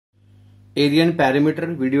Area and perimeter,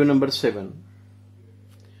 video number 7.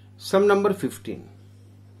 Sum number 15.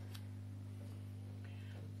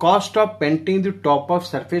 Cost of painting the top of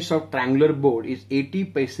surface of triangular board is 80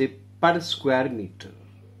 paise per square meter.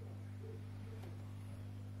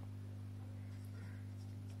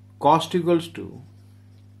 Cost equals to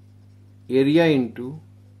area into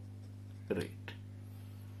rate.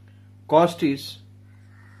 Cost is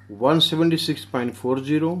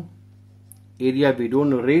 176.40. Area we don't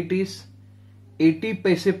know. Rate is 80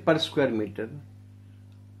 paise per square meter.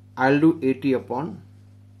 I'll do 80 upon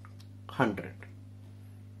 100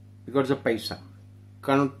 because the paisa.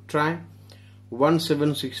 Can try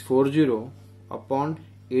 17640 upon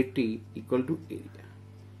 80 equal to area.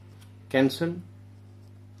 Cancel.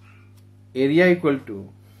 Area equal to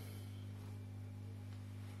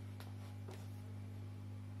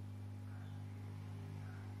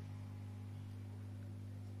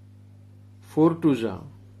 4 2 जा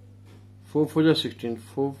 4 4 जा 16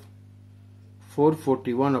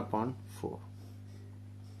 441 upon 4.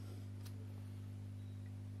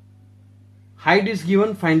 Height is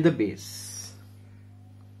given, find the base.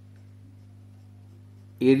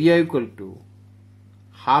 Area equal to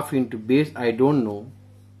half into base, I don't know.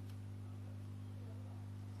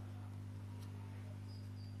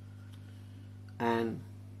 And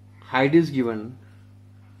height is given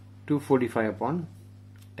 245 upon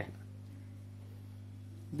 10.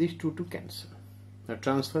 These two to cancel. Now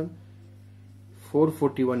transfer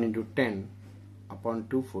 441 into 10 upon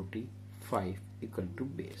 245 equal to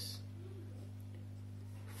base.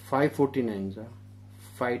 549 जा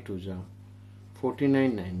 5 2 जा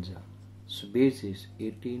 49 9 जा. So base is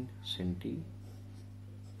 18 centimeter.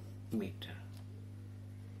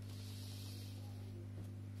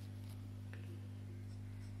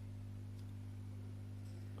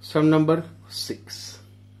 Sum number 6.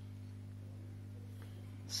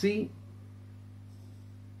 See,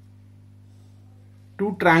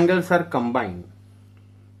 two triangles are combined.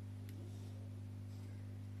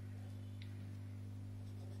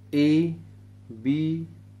 A, B,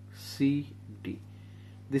 C, D.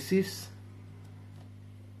 This is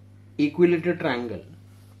equilateral triangle.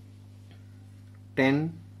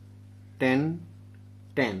 10, 10,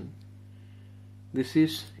 10. This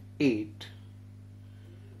is 8.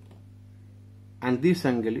 And this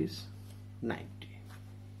angle is 90.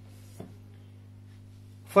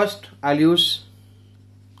 First, I'll use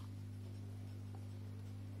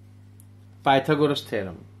Pythagoras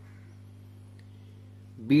theorem.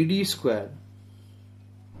 BD square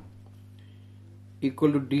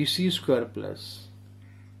equal to DC square plus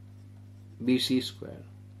BC square.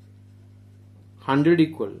 100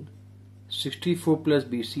 equal 64 plus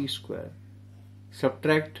BC square.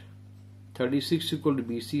 Subtract 36 equal to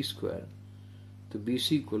BC square. So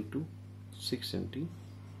BC equal to 6 centimeter.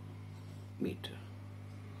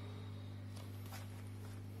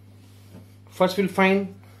 First we'll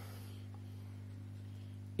find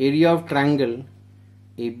area of triangle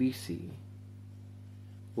ABC.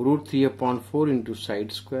 Root 3 upon 4 into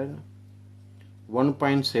side square.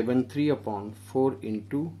 1.73 upon 4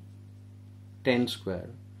 into 10 square.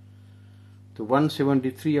 So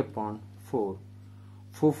 173 upon 4.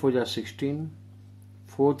 4 4 ja 16.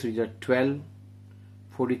 4 3 ja 12.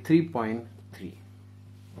 43.3.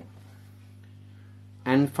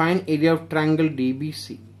 And find area of triangle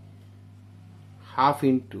DBC. Half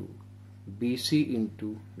into BC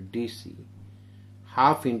into DC.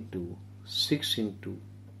 Half into 6 into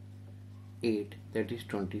 8, that is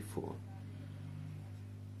 24.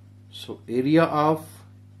 So area of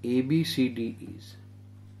ABCD is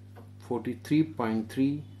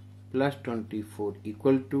 43.3 plus 24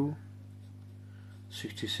 equal to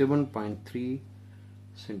 67.3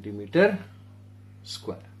 centimeter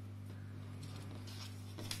square.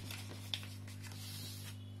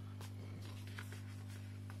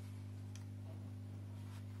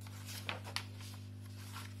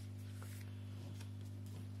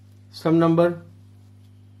 Sum number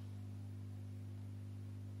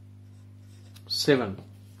 7.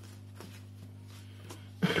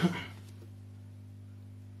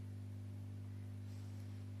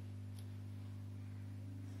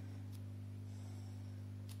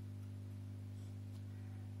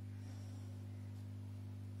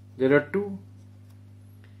 There are two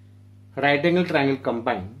right angle triangle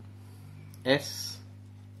combined, S,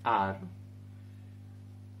 R,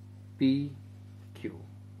 P, Q.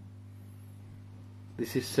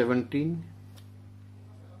 This is 17,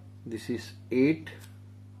 this is 8,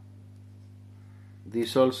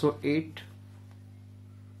 this also 8,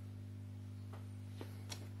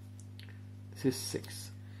 this is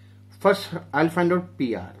 6. First I'll find out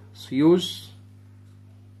PR. So use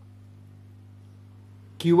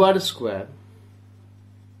QR square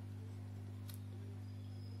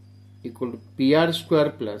equal to PR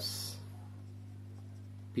square plus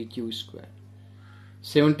PQ square.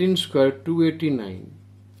 17 square 289.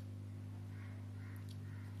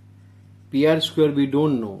 PR square we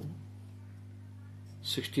don't know,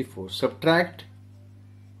 64. Subtract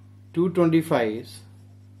 225 is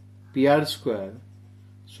PR square,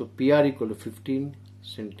 so PR equal to 15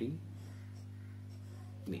 centimeter.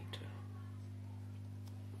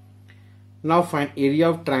 Now find area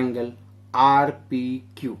of triangle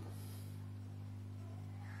RPQ.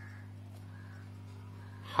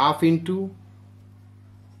 Half into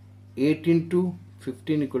 8 into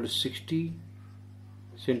 15 equal to 60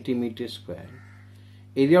 centimeter square.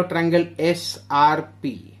 Area of triangle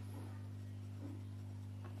SRP.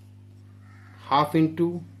 Half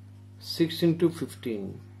into 6 into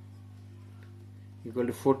 15 equal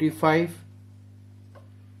to 45.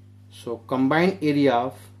 So combined area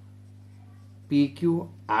of PQ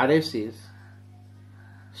RS is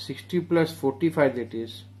 60 plus 45, that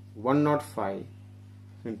is 105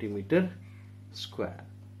 centimeter square.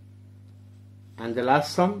 And the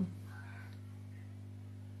last sum,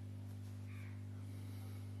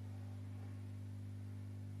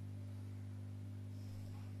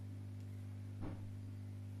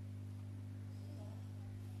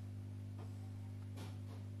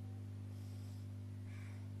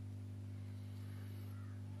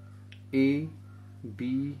 A,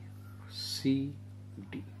 B, C,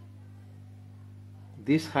 D.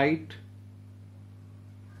 This height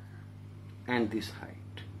and this height.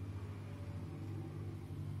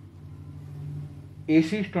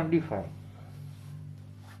 AC is 25,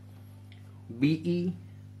 BE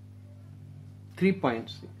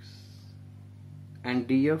 3.6 and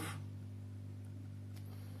DF.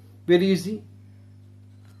 Very easy.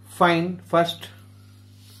 Find first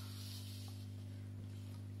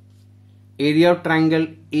area of triangle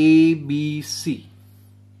ABC.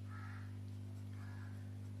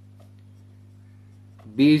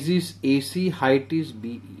 Base is AC, height is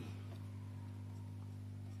BE.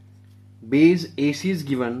 Base AC is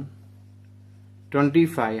given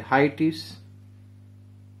 25, height is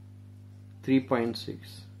 3.6,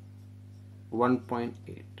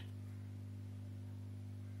 1.8.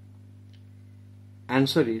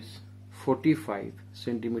 Answer is 45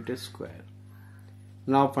 centimeters square.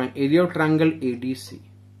 Now find area of triangle ADC.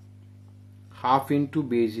 Half into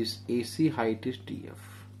base is AC, height is DF.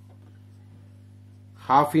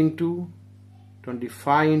 Half into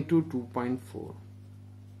 25 into 2.4.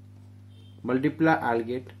 Multiply, I'll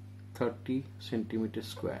get 30 centimeters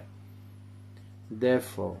square.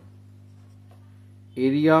 Therefore,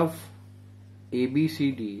 area of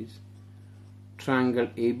ABCD is triangle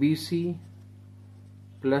ABC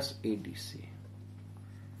plus ADC.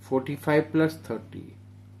 45 plus 30,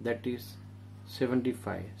 that is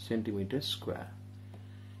 75 centimeters square.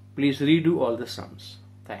 Please redo all the sums.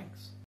 Thanks.